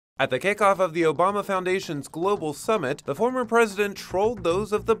At the kickoff of the Obama Foundation's Global Summit, the former president trolled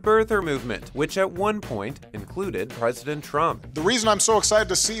those of the birther movement, which at one point included President Trump. The reason I'm so excited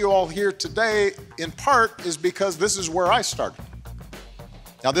to see you all here today, in part, is because this is where I started.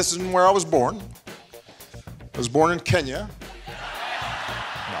 Now, this isn't where I was born. I was born in Kenya. No,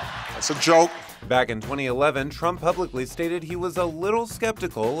 that's a joke. Back in 2011, Trump publicly stated he was a little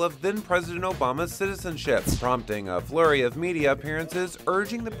skeptical of then-President Obama's citizenship, prompting a flurry of media appearances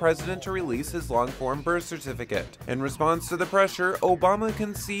urging the president to release his long-form birth certificate. In response to the pressure, Obama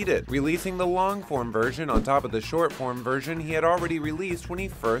conceded, releasing the long-form version on top of the short-form version he had already released when he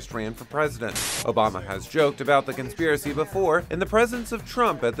first ran for president. Obama has joked about the conspiracy before in the presence of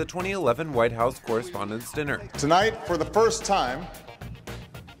Trump at the 2011 White House Correspondents' Dinner. Tonight, for the first time,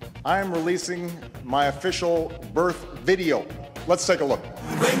 I am releasing my official birth video. Let's take a look.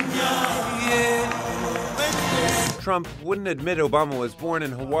 Trump wouldn't admit Obama was born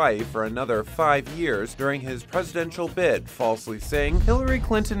in Hawaii for another 5 years during his presidential bid, falsely saying Hillary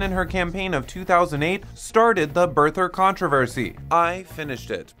Clinton in her campaign of 2008 started the birther controversy. I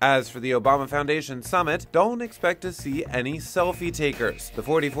finished it. As for the Obama Foundation Summit, don't expect to see any selfie takers. The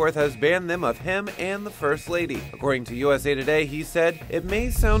 44th has banned them of him and the First Lady. According to USA Today, he said, "It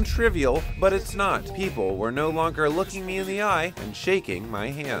may sound trivial, but it's not. People were no longer looking me in the eye and shaking my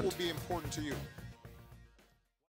hand." It will be important to you.